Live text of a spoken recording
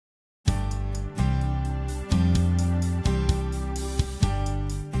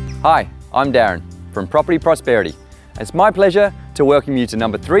Hi, I'm Darren from Property Prosperity. It's my pleasure to welcome you to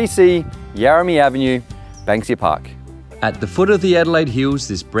number 3C, Yarramie Avenue, Banksia Park. At the foot of the Adelaide Hills,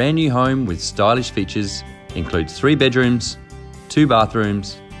 this brand new home with stylish features includes 3 bedrooms, 2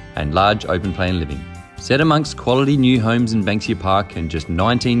 bathrooms and large open plan living. Set amongst quality new homes in Banksia Park and just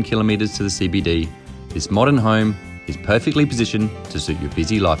 19 kilometres to the CBD, this modern home is perfectly positioned to suit your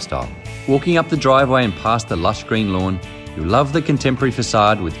busy lifestyle. Walking up the driveway and past the lush green lawn, you'll love the contemporary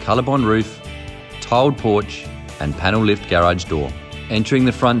facade with colorbond roof, tiled porch and panel lift garage door. Entering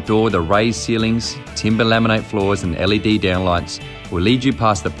the front door, the raised ceilings, timber laminate floors and LED downlights will lead you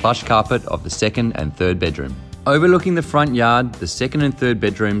past the plush carpet of the second and third bedroom. Overlooking the front yard, the second and third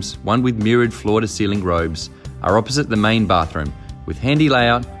bedrooms, one with mirrored floor-to-ceiling robes, are opposite the main bathroom, with handy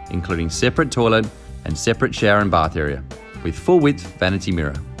layout including separate toilet and separate shower and bath area, with full-width vanity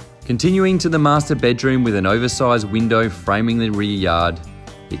mirror. Continuing to the master bedroom with an oversized window framing the rear yard,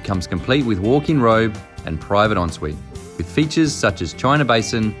 it comes complete with walk-in robe and private ensuite, with features such as china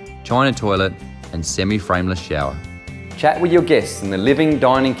basin, china toilet and semi-frameless shower. Chat with your guests in the living,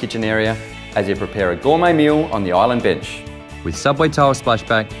 dining, kitchen area as you prepare a gourmet meal on the island bench, with subway tile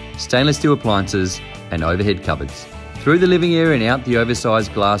splashback, stainless steel appliances and overhead cupboards. Through the living area and out the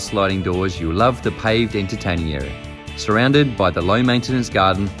oversized glass sliding doors, you'll love the paved entertaining area, surrounded by the low maintenance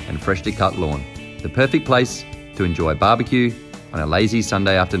garden and freshly cut lawn. The perfect place to enjoy a barbecue on a lazy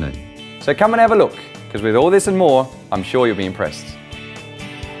Sunday afternoon. So come and have a look, because with all this and more, I'm sure you'll be impressed.